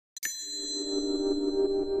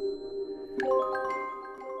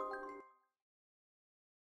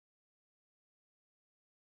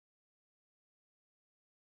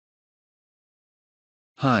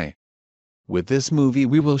Hi. With this movie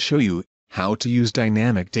we will show you how to use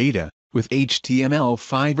dynamic data with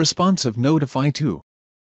HTML5 Responsive Notify 2.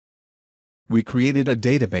 We created a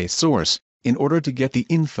database source in order to get the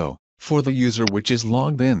info for the user which is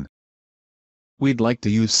logged in. We'd like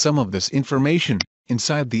to use some of this information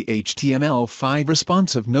inside the HTML5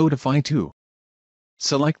 Responsive Notify 2.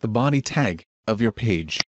 Select the body tag of your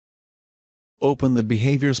page. Open the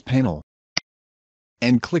Behaviors panel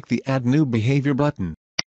and click the Add New Behavior button.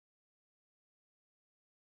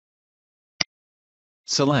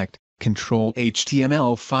 Select Control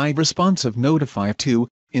HTML5 Responsive Notify 2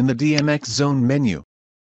 in the DMX Zone menu.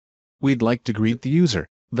 We'd like to greet the user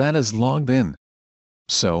that is logged in.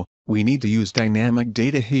 So, we need to use dynamic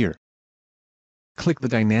data here. Click the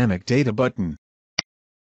Dynamic Data button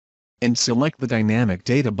and select the dynamic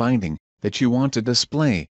data binding that you want to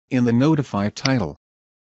display in the Notify title.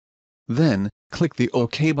 Then, click the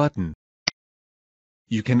OK button.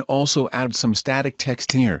 You can also add some static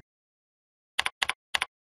text here.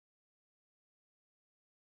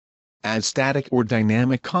 Add static or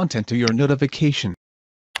dynamic content to your notification.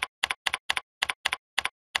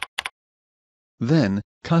 Then,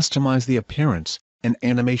 customize the appearance and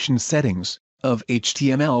animation settings of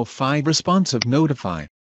HTML5 Responsive Notify.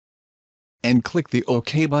 And click the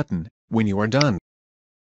OK button when you are done.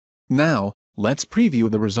 Now, let's preview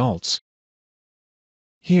the results.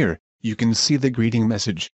 Here, you can see the greeting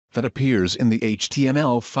message that appears in the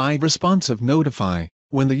HTML5 Responsive Notify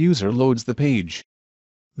when the user loads the page.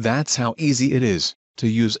 That's how easy it is to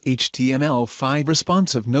use HTML5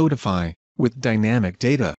 Responsive Notify with dynamic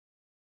data.